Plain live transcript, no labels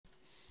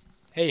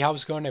Hey,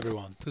 how's it going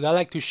everyone? Today I'd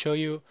like to show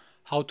you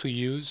how to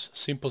use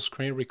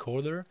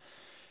SimpleScreenRecorder,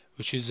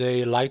 which is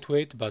a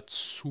lightweight but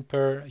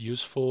super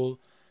useful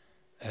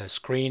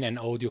screen and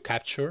audio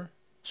capture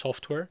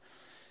software.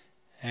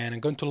 And I'm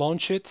going to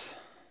launch it.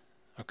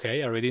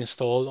 Okay, already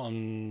installed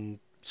on,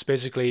 it's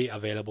basically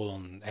available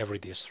on every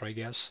distro, I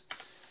guess.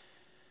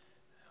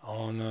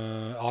 On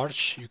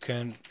Arch, you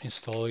can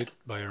install it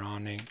by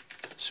running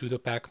sudo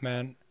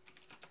pacman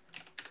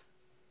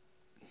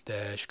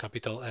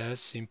 -S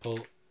simple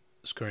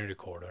screen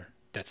recorder.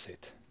 That's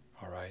it.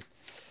 All right.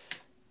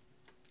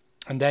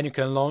 And then you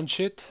can launch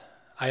it.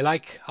 I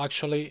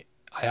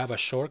have a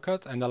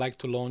shortcut and I like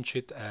to launch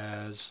it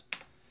as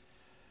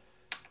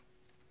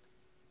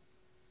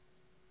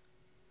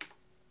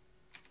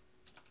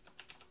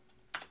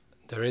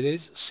there it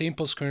is,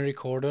 simple screen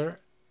recorder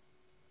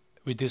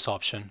with this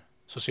option.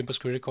 So simple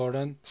screen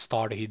recorder,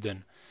 start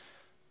hidden.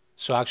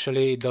 So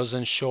actually it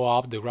doesn't show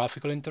up the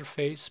graphical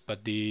interface,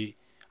 but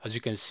as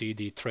you can see,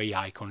 the tray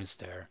icon is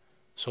there.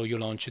 So you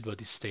launch it,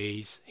 but it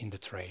stays in the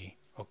tray.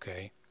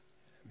 Okay,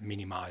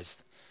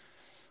 minimized.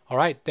 All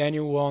right, then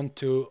you want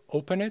to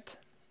open it.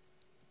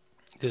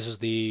 This is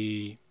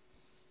the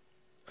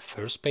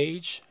first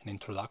page, an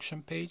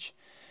introduction page,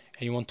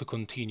 and you want to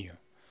continue.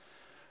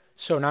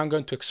 So now I'm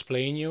going to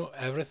explain you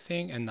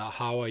everything and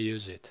how I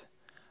use it.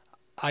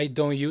 I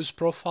don't use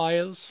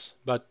profiles,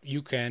 but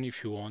you can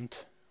if you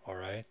want, all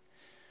right?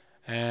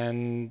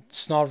 And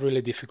it's not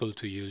really difficult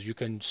to use. You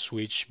can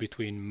switch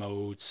between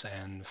modes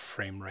and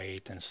frame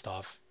rate and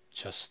stuff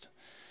just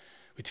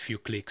with few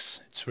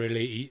clicks. It's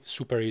really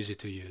super easy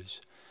to use.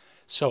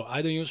 So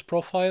I don't use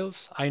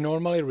profiles. I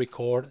normally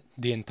record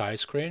the entire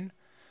screen.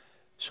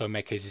 So in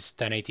my case it's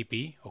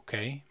 1080p,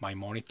 okay, my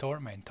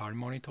entire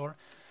monitor,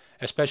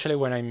 especially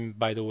when I'm,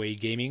 by the way,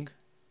 gaming,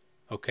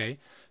 okay.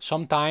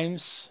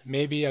 Sometimes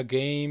maybe a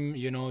game,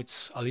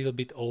 it's a little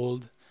bit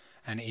old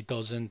and it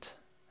doesn't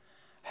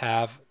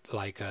have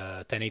like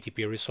a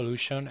 1080p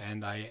resolution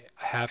and I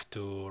have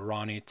to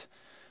run it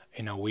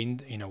in a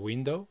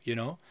window,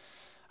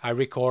 I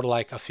record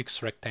like a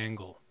fixed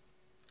rectangle.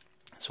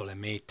 So let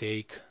me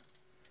take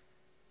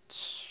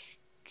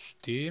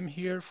Steam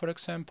here, for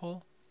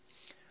example.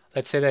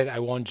 Let's say that I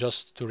want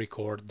just to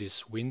record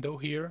this window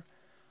here.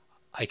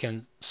 I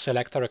can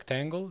select a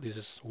rectangle. This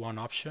is one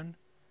option.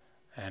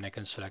 And I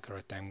can select a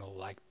rectangle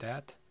like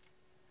that,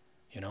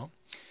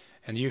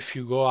 And if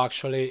you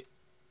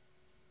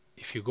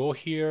go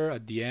here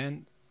at the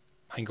end,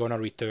 I'm going to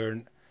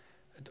return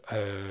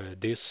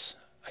this.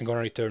 I'm going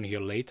to return here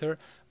later.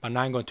 But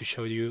now I'm going to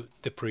show you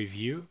the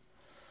preview,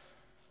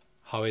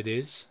 how it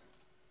is.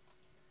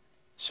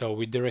 So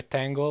with the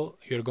rectangle,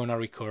 you're going to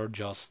record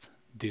just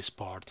this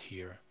part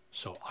here.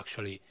 So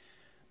actually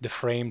the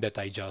frame that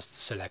I just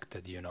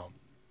selected,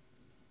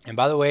 And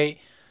by the way,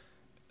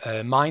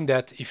 mind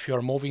that if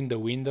you're moving the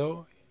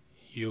window,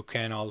 you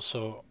can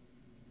also,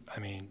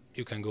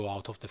 you can go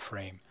out of the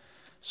frame.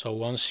 So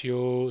once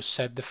you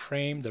set the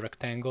frame, the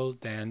rectangle,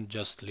 then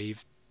just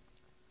leave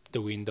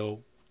the window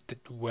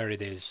where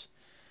it is.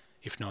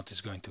 If not,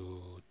 it's going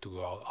to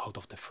go out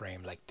of the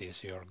frame like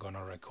this. You're going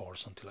to record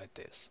something like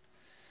this.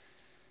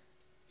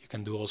 You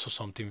can do also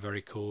something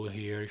very cool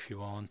here if you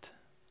want.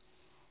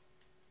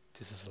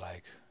 This is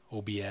like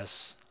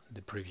OBS,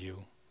 the preview,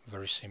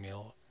 very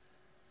similar.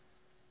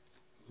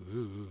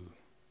 Ooh.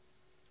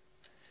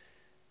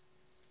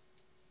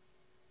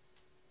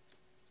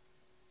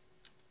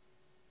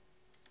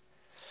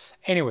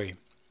 Anyway,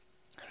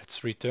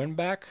 let's return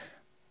back.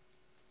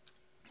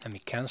 Let me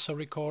cancel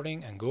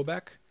recording and go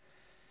back.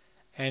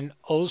 And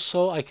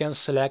also I can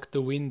select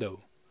the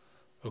window.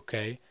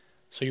 Okay,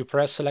 so you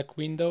press select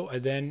window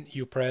and then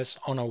you press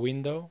on a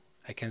window.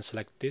 I can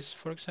select this,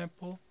 for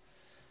example.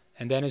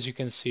 And then as you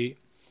can see,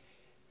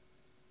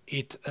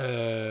 it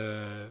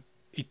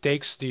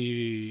takes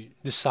the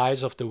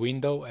size of the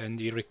window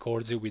and it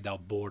records it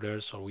without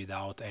borders or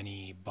without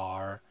any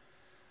bar,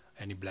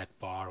 any black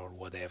bar or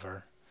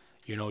whatever.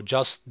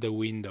 Just the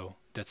window,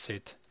 that's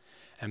it.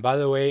 And by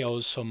the way,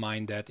 also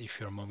mind that if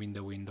you're moving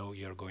the window,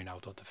 you're going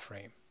out of the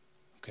frame.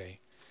 Okay,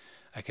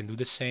 I can do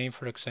the same,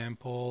 for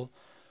example,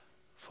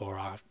 for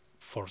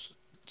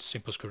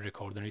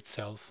SimpleScreenRecorder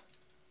itself.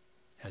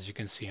 As you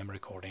can see, I'm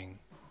recording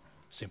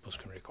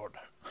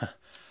SimpleScreenRecorder.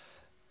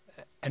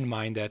 And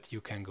mind that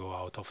you can go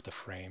out of the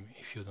frame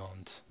if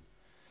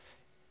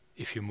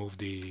you move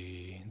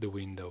the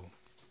window.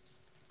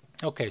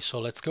 Okay, so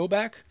let's go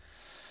back.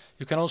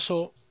 You can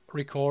also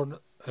record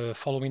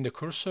following the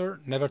cursor.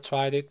 Never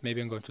tried it.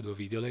 Maybe I'm going to do a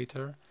video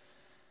later.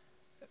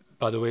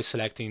 By the way,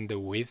 selecting the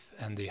width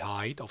and the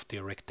height of the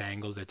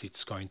rectangle that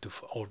it's going to,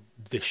 or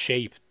the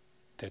shape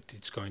that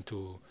it's going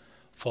to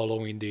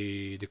follow in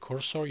the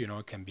cursor.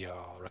 It can be a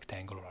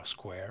rectangle or a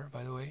square,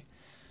 by the way.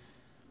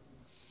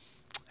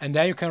 And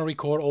then you can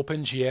record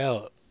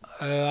OpenGL.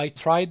 I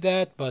tried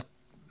that, but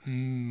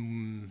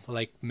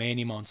like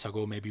many months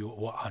ago, maybe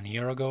 1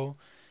 year ago,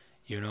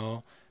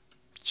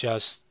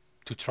 just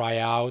to try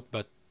out,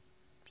 but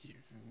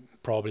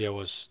probably I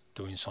was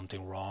doing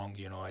something wrong,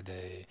 you know,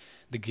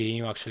 the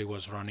game actually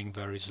was running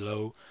very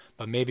slow,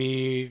 but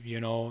maybe, you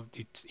know,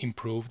 it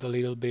improved a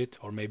little bit,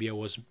 or maybe I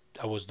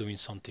was doing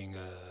something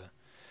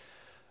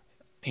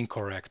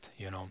incorrect,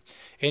 you know.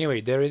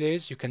 Anyway, there it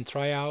is. You can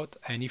try out,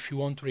 and if you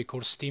want to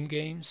record Steam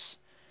games,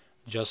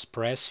 just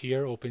press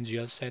here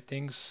OpenGL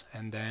settings,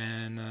 and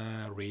then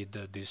read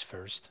this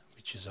first,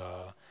 which is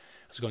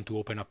it's going to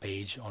open a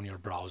page on your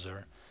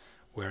browser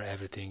where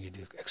everything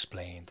is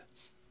explained.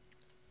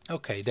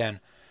 Okay, then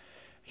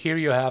here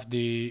you have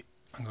the,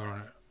 I'm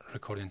gonna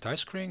record entire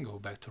screen, go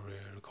back to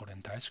record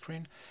entire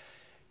screen.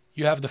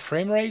 You have the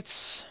frame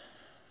rates.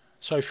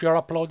 So if you're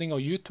uploading on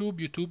YouTube,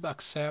 YouTube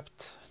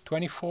accept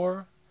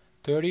 24,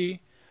 30,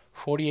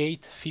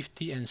 48,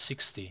 50 and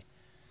 60.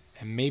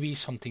 And maybe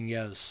something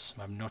else,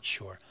 I'm not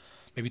sure.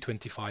 Maybe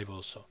 25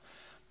 also.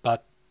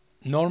 But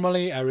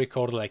normally I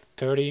record like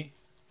 30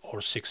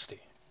 or 60.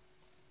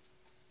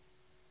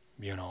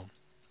 You know,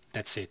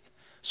 that's it.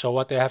 So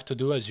what I have to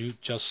do, as you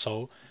just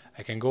saw,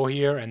 I can go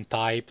here and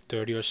type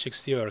 30 or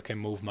 60, or I can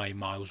move my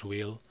mouse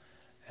wheel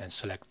and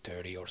select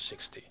 30 or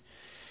 60.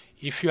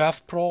 If you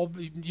have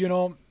you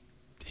know,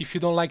 if you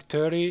don't like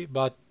 30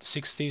 but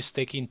 60 is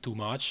taking too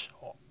much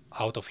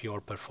out of your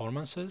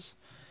performances,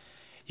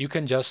 you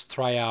can just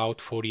try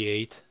out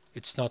 48.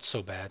 It's not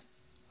so bad.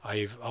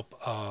 I've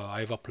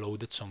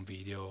uploaded some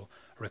video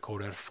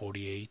recorder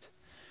 48.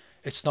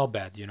 It's not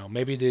bad, you know.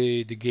 Maybe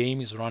the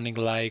game is running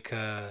like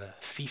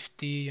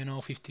 50, you know,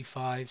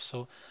 55,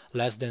 so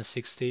less than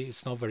 60.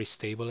 It's not very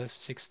stable at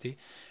 60,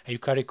 and you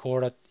can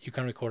record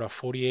at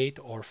 48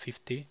 or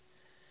 50.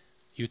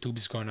 YouTube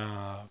is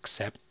gonna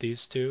accept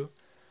these two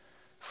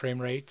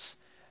frame rates,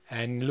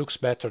 and it looks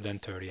better than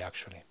 30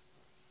 actually.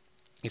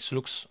 It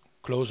looks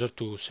closer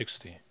to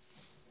 60.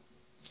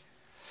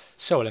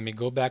 So let me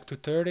go back to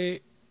 30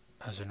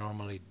 as I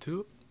normally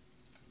do.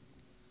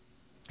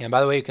 And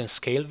by the way, you can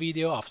scale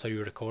video after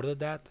you recorded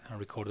that and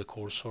record the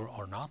cursor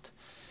or not.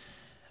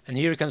 And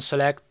here you can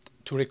select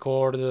to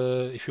record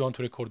if you want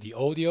to record the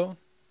audio,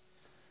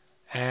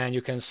 and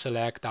you can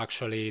select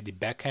actually the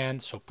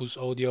backend, so push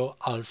audio,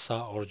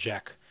 ALSA or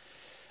jack.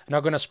 I'm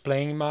not going to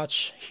explain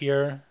much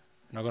here.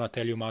 I'm not going to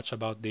tell you much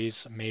about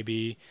this.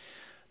 Maybe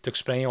to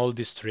explain all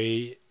these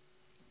three,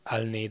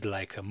 I'll need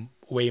like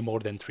way more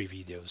than 3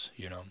 videos,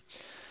 you know.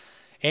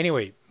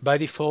 Anyway, by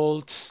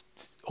default,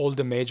 all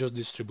the major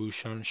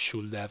distributions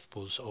should have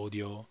pulse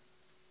audio.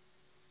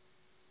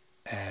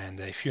 And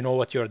if you know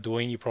what you're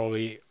doing, you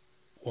probably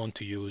want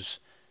to use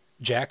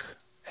jack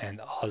and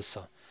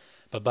ALSA.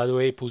 But by the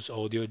way, pulse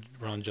audio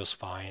runs just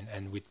fine.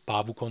 And with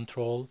Pavu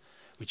Control,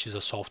 which is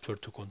a software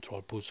to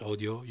control pulse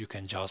audio, you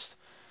can just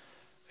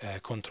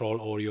control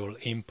all your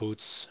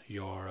inputs,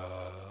 your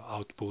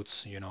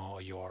outputs, you know,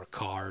 your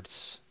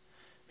cards,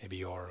 maybe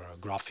your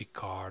graphic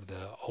card,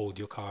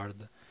 audio card,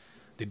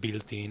 the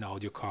built-in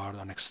audio card,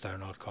 an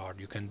external card.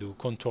 You can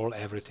control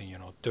everything, you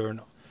know,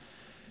 turn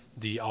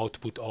the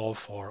output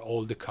off or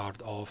all the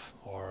card off,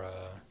 or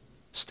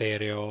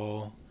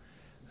stereo,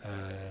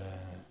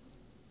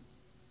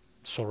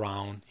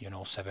 surround, you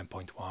know,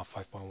 7.1,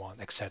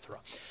 5.1, etc.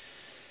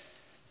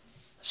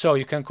 So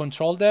you can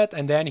control that,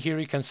 and then here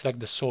you can select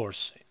the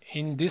source.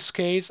 In this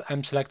case,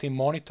 I'm selecting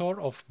monitor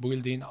of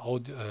built-in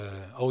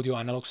audio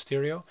analog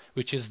stereo,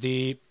 which is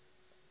the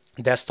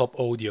desktop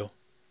audio,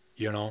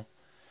 you know.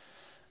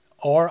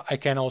 Or I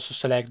can also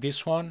select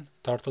this one,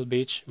 Turtle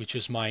Beach, which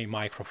is my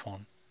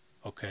microphone.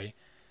 Okay,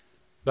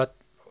 but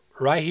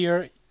right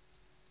here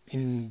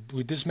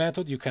with this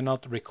method you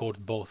cannot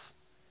record both,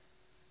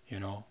 you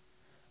know.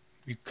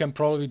 You can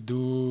probably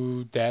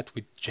do that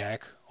with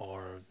jack,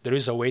 or there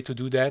is a way to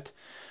do that,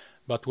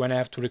 but when I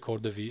have to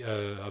record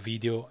a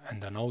video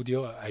and an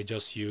audio, I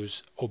just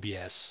use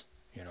OBS,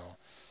 you know.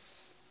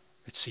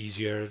 It's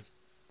easier.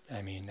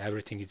 I mean,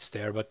 everything is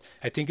there, but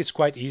I think it's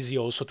quite easy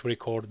also to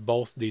record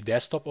both the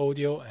desktop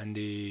audio and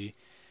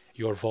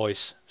your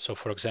voice. So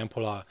for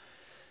example,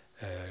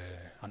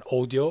 an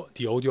audio,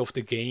 the audio of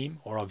the game,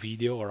 or a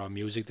video or a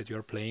music that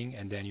you're playing,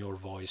 and then your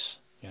voice,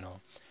 you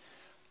know.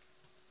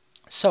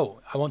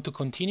 So I want to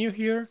continue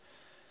here.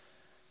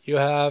 You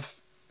have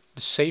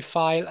the save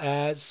file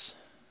as,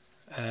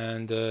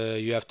 and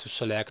you have to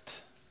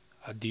select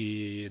at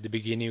the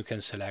beginning. You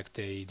can select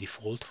a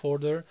default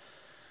folder.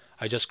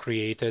 I just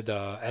created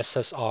a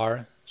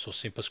SSR, so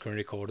Simple Screen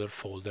Recorder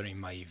folder in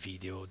my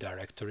video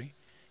directory,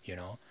 you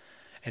know.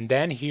 And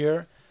then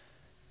here,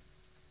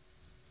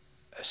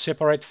 a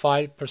separate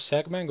file per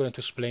segment. I'm going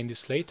to explain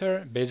this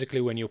later. Basically,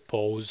 when you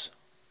pause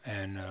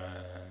and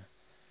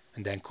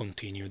then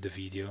continue the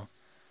video,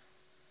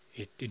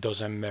 it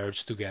doesn't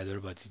merge together,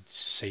 but it's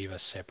saved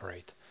as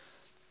separate.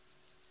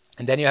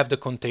 And then you have the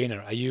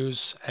container. I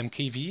use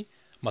MKV,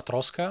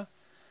 Matroska,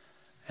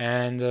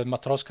 and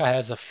Matroska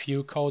has a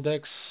few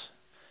codecs.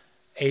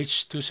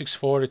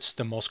 H.264, it's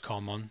the most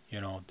common, you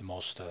know, the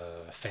most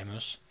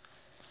famous.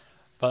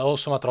 But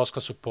also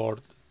Matroska support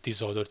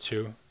these other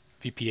two.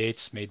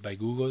 VP8's made by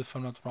Google, if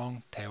I'm not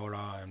wrong. Theora,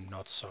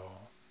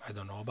 I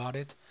don't know about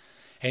it.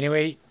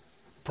 Anyway,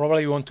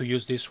 probably you want to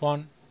use this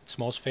one. It's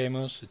most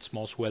famous, it's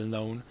most well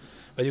known,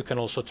 but you can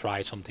also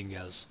try something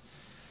else.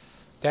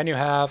 Then you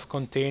have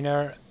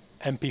container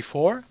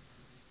MP4,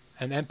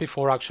 and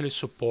MP4 actually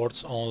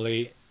supports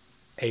only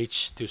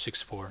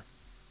H.264.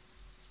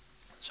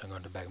 So I'm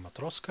going to back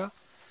Matroska.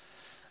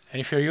 And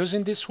if you're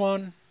using this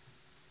one,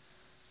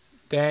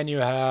 then you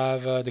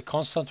have the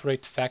constant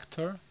rate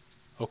factor,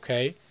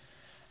 okay?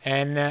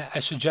 And I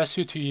suggest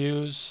you to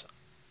use,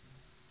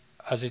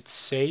 as it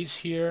says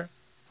here,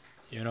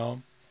 you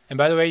know, and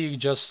by the way, you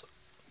just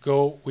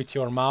go with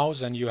your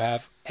mouse and you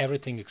have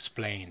everything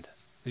explained.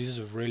 This is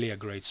really a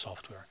great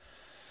software.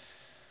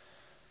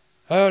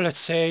 Let's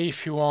say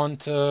if you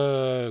want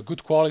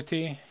good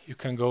quality, you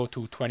can go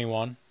to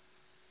 21.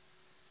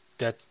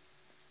 That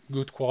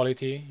good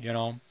quality, you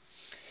know.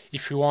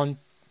 If you want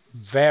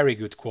very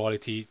good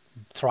quality,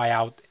 try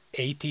out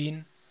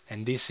 18,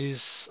 and this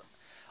is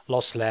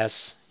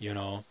lossless, you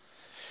know.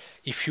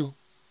 If you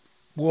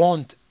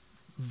want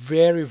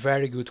very,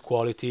 very good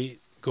quality,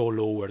 go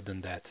lower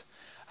than that.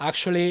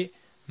 Actually,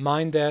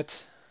 mind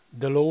that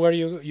the lower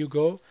you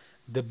go,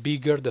 the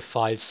bigger the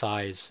file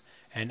size.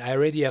 And I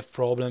already have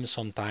problems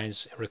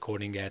sometimes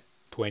recording at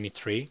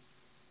 23.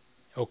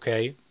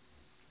 Okay,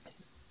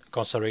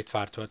 constant rate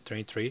factor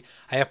 23.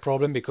 I have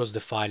problem because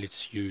the file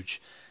is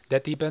huge.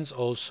 That depends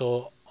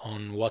also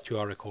on what you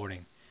are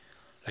recording.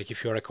 Like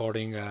if you're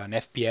recording an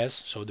FPS,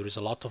 so there is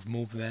a lot of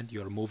movement,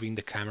 you're moving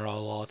the camera a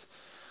lot,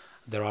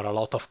 there are a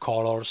lot of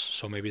colors,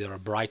 so maybe there are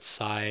bright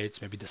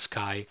sides, maybe the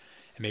sky,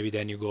 and maybe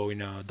then you go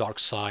in a dark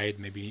side,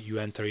 maybe you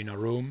enter in a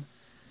room,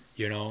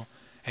 you know,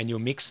 and you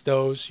mix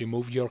those, you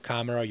move your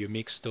camera, you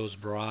mix those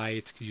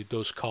bright,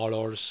 those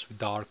colors,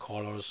 dark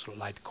colors,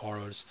 light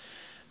colors,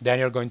 then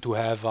you're going to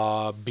have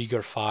a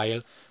bigger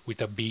file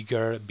with a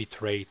bigger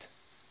bit rate,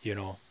 you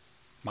know,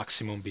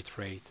 maximum bit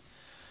rate.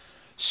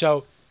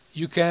 So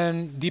you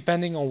can,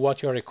 depending on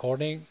what you're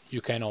recording,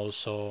 you can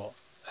also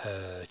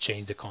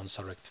change the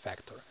constant rate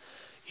factor.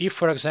 If,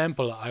 for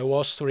example, I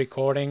was to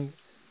recording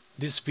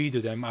this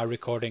video that I'm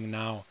recording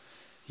now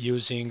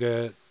using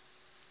a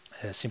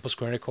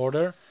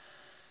SimpleScreenRecorder,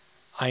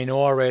 I know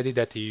already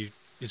that it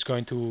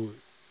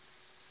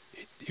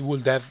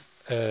would have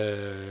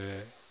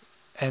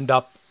end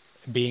up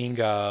being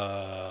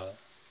a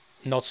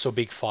not so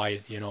big file,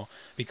 you know,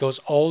 because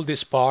all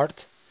this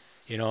part,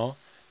 you know,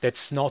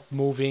 that's not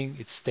moving,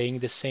 it's staying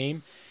the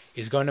same,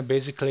 is going to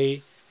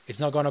basically, it's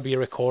not going to be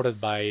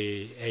recorded by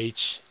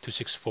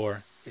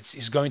H.264.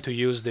 It's going to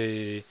use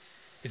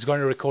it's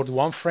going to record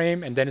one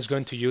frame and then it's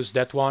going to use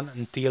that one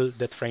until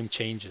that frame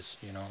changes,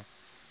 you know.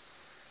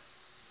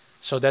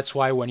 So that's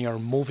why when you're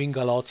moving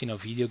a lot in a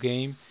video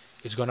game,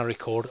 it's going to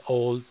record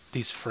all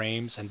these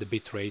frames and the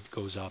bitrate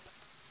goes up.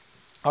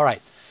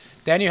 Alright,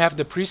 then you have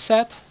the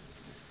preset.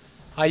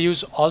 I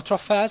use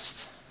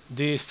ultrafast.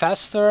 The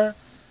faster,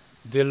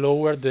 the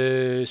lower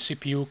the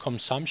CPU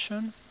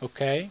consumption,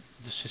 okay,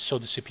 so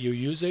the CPU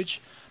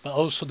usage, but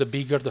also the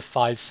bigger the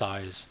file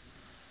size.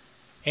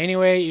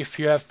 Anyway, if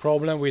you have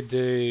problem with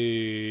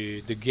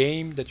the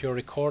game that you're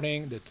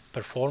recording, the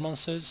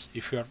performances,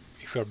 if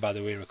you're by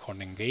the way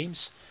recording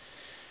games,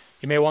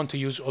 you may want to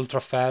use ultra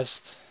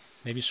fast,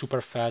 maybe super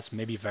fast,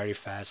 maybe very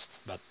fast,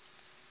 but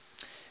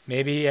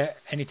maybe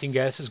anything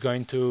else is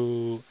going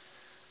to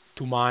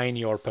mine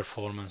your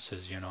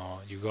performances, you know,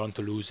 you're going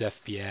to lose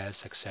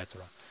FPS,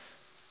 etc.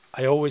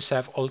 I always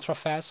have ultra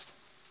fast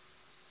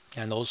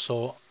and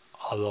also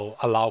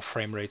allow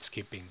frame rate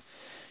skipping.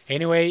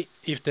 Anyway,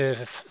 if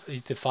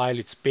the file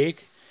is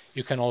big,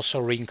 you can also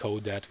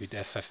re-encode that with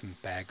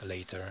FFmpeg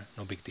later,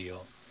 no big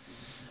deal.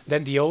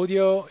 Then the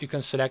audio, you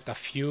can select a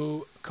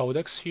few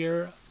codecs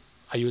here.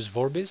 I use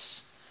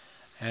Vorbis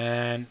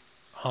and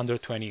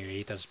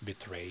 128 as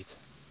bitrate.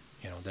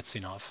 You know, that's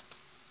enough.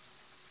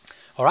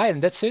 Alright,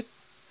 and that's it.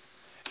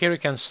 Here you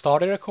can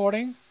start a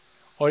recording,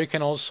 or you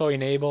can also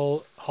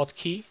enable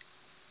hotkey.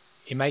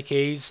 In my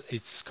case,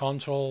 it's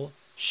Control,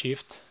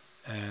 Shift,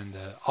 and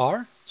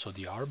R, so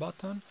the R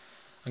button.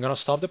 I'm gonna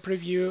stop the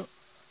preview.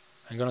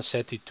 I'm gonna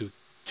set it to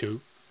 2.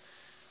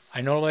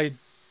 I normally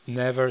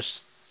never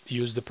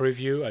use the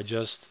preview. I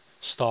just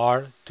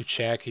start to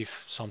check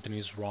if something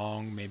is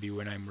wrong, maybe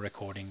when I'm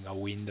recording a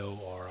window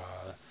or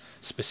a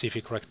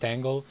specific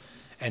rectangle,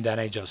 and then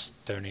I just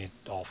turn it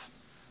off.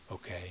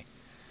 Okay.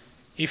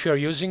 If you're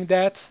using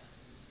that,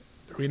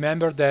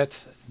 remember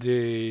that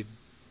the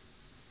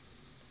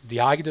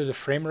higher the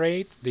frame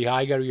rate, the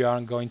higher you are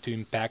going to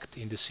impact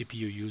in the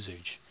CPU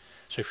usage.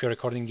 So if you're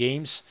recording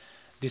games,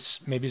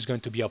 this maybe is going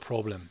to be a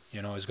problem.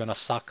 You know, it's going to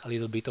suck a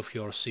little bit of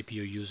your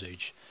CPU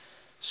usage.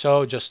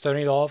 So just turn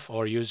it off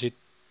or use it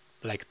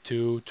like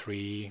 2,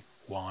 3,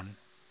 1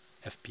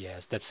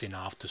 FPS. That's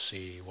enough to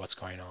see what's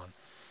going on.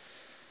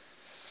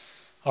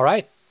 All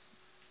right.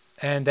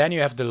 And then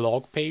you have the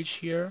log page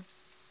here,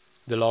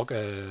 the log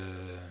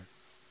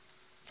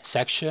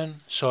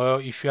section. So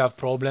if you have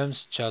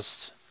problems,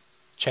 just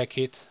check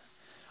it,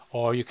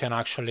 or you can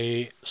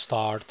actually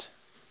start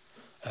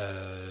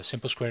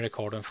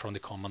SimpleScreenRecorder from the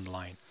command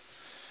line.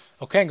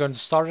 Okay, I'm going to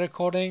start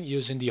recording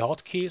using the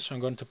hotkey, so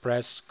I'm going to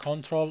press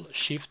Control,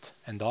 Shift,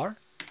 and R.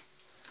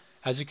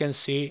 As you can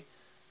see,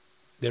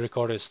 the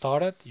recorder is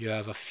started. You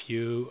have a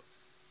few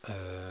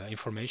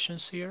information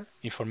here.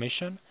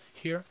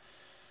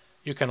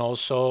 You can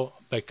also,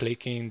 by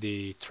clicking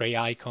the tray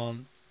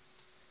icon,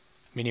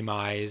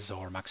 minimize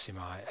or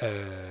maximize,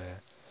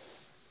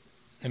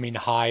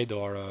 hide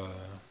or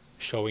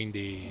showing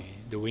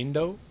the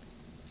window.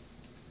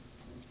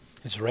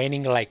 It's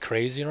raining like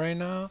crazy right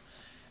now,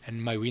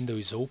 and my window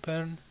is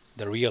open.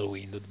 The real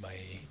window,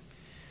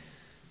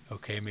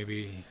 okay,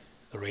 maybe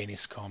the rain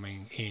is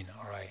coming in.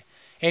 All right.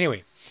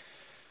 Anyway,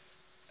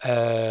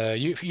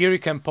 here you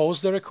can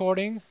pause the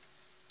recording,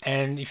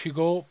 and if you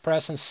go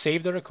press and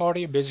save the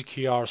recording,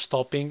 basically you are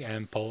stopping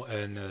and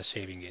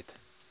saving it.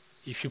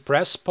 If you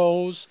press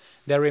pause,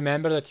 then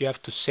remember that you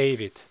have to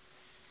save it.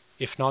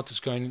 If not, it's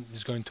going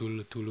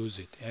to lose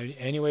it.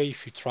 Anyway,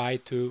 if you try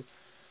to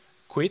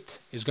quit,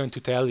 it's going to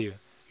tell you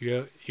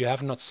you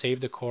have not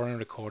saved the current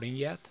recording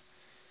yet.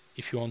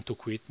 If you want to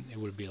quit, it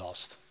will be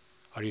lost.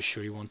 Are you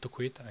sure you want to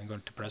quit? I'm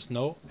going to press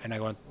no, and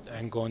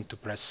I'm going to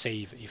press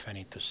save if I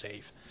need to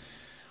save.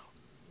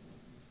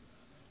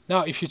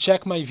 Now, if you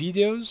check my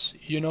videos,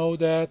 you know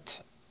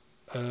that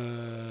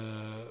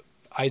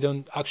I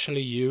don't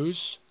actually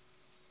use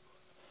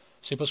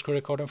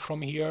SimpleScreenRecorder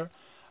from here.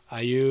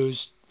 I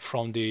use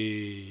from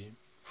the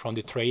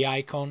tray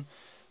icon.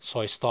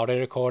 So I started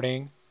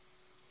recording,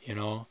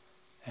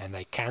 and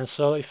I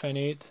cancel if I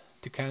need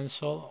to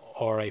cancel,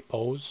 or I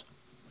pause.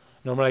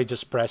 Normally I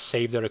just press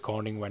save the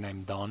recording when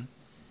I'm done,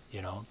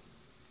 in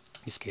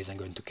this case I'm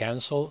going to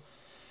cancel.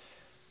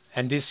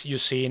 And this you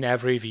see in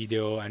every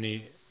video,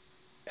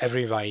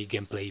 every my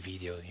gameplay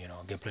video,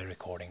 gameplay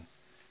recording.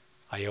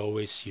 I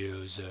always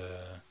use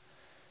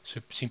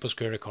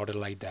SimpleScreenRecorder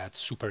like that,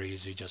 super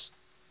easy. Just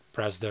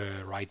press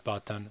the right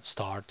button,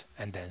 start,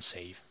 and then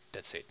save.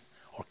 That's it.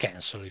 Or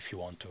cancel if you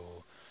want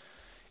to,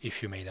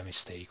 if you made a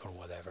mistake or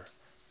whatever.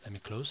 Let me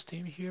close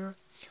Steam here.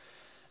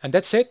 And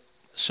that's it.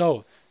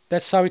 So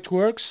that's how it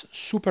works.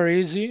 Super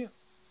easy.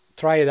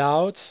 Try it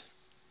out.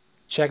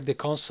 Check the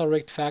console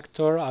rate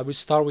factor. I will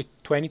start with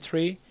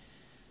 23,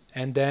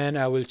 and then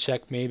I will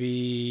check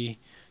maybe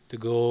to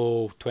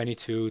go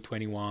 22,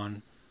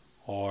 21,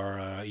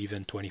 or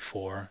even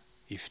 24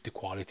 if the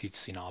quality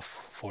is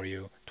enough for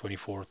you.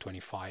 24,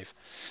 25.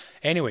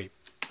 Anyway,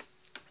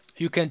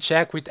 you can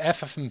check with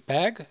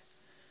FFmpeg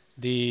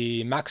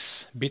the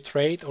max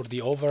bitrate or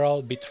the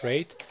overall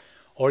bitrate,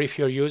 or if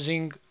you're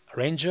using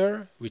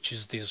Ranger, which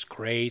is this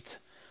great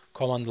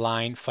command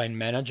line file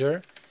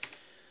manager,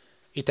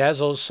 it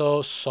has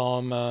also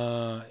some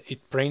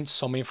it prints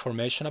some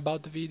information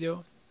about the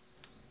video.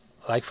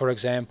 Like for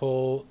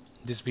example,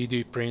 this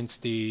video prints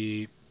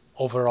the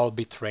overall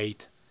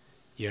bitrate,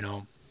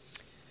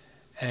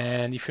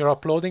 and if you're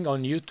uploading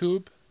on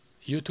YouTube,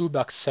 YouTube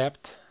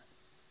accepts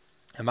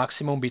a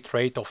maximum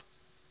bitrate of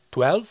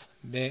 12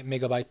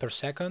 megabyte per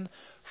second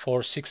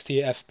for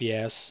 60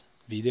 FPS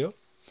video,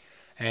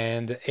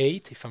 and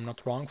 8, if I'm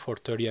not wrong, for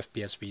 30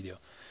 FPS video.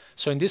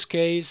 So in this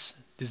case,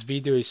 this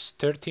video is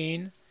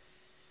 13,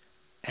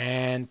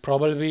 and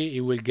probably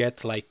it will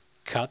get like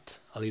cut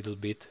a little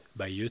bit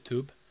by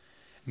YouTube,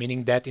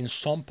 meaning that in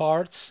some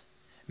parts,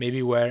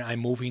 maybe where I'm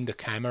moving the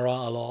camera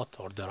a lot,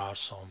 or there are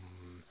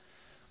some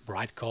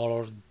bright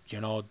color,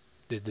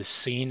 the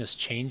scene is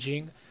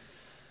changing,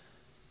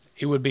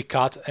 it will be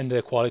cut and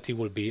the quality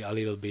will be a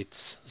little bit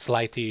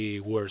slightly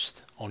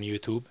worse on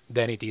YouTube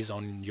than it is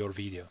on your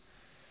video.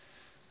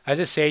 As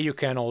I say, you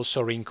can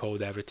also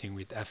re-encode everything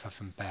with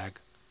FFmpeg.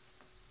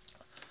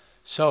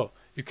 So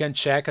you can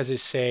check, as I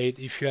said,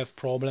 if you have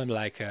problem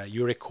like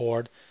you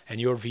record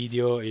and your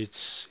video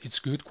it's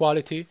good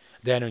quality,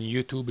 then on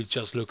YouTube it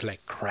just look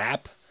like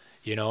crap,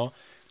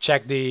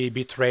 Check the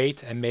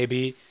bitrate, and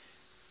maybe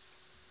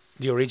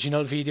the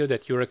original video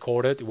that you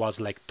recorded was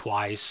like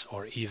twice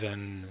or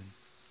even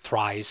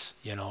thrice,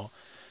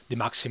 the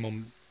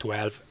maximum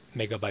 12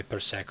 megabyte per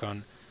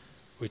second,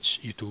 which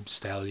YouTube's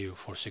tell you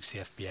for 60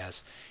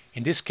 FPS.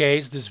 In this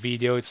case, this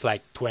video it's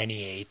like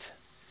 28.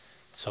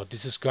 So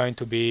this is going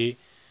to be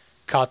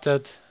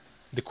cutted.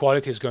 The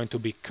quality is going to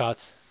be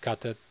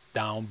cutted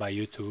down by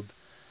YouTube,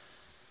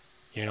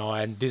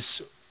 and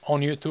this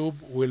on YouTube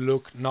will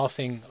look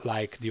nothing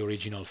like the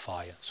original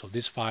file. So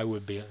this file will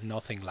be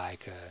nothing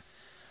like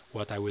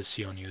what I will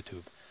see on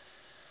YouTube.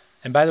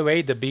 And by the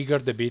way, the bigger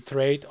the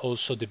bitrate,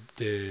 also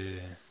the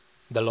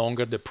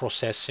longer the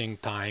processing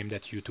time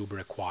that YouTube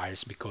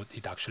requires, because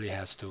it actually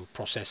has to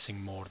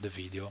processing more the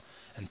video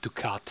and to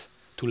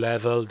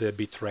level the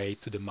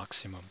bitrate to the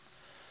maximum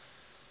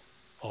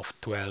of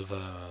 12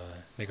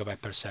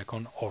 megabyte per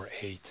second or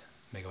 8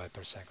 megabyte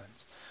per second.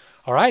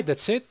 All right,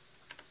 that's it.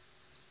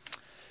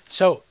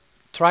 So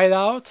try it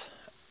out,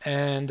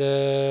 and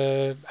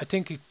I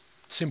think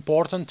it's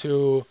important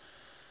to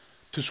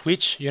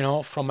switch,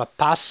 from a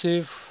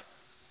passive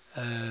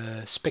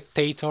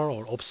spectator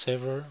or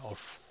observer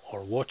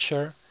or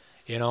watcher,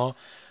 then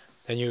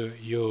you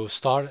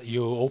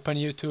open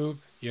YouTube,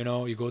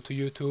 you go to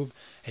YouTube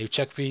and you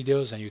check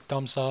videos and you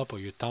thumbs up or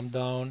you thumb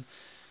down,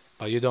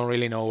 but you don't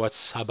really know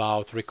what's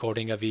about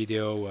recording a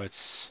video,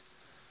 what's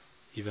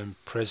even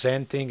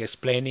presenting,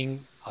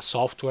 explaining a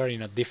software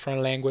in a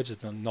different language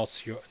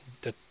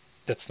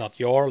that's not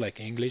your, like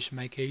English in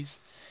my case.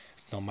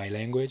 It's not my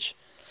language,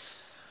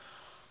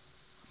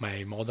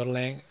 my mother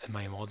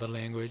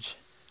language.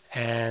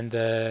 And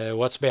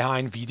what's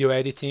behind video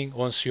editing?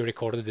 Once you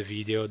recorded the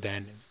video,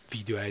 then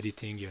video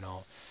editing, you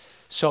know.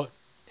 So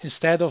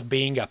instead of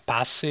being a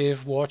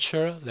passive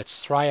watcher,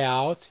 let's try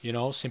out, you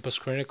know, Simple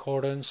Screen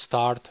Recorder,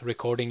 start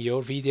recording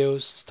your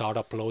videos, start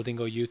uploading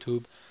on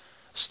YouTube,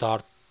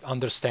 start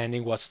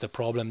understanding what's the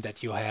problem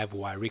that you have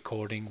while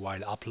recording,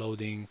 while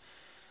uploading,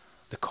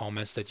 the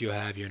comments that you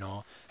have, you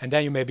know. And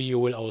then maybe you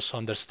will also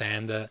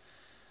understand the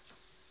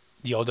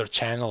other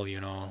channel,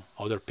 you know,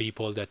 other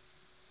people that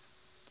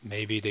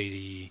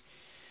maybe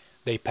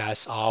they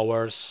pass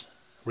hours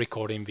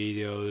recording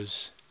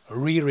videos,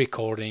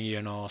 re-recording,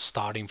 you know,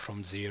 starting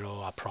from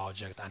zero, a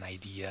project, an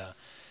idea,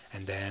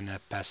 and then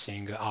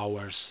passing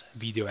hours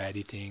video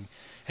editing,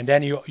 and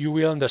then you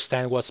will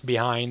understand what's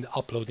behind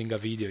uploading a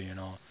video, you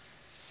know,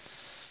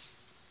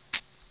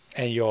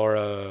 and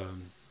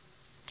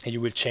and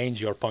you will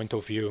change your point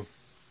of view.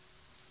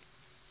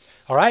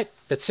 All right,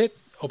 that's it.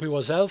 Hope it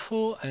was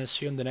helpful, and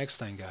see you in the next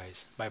time,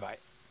 guys. Bye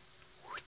bye.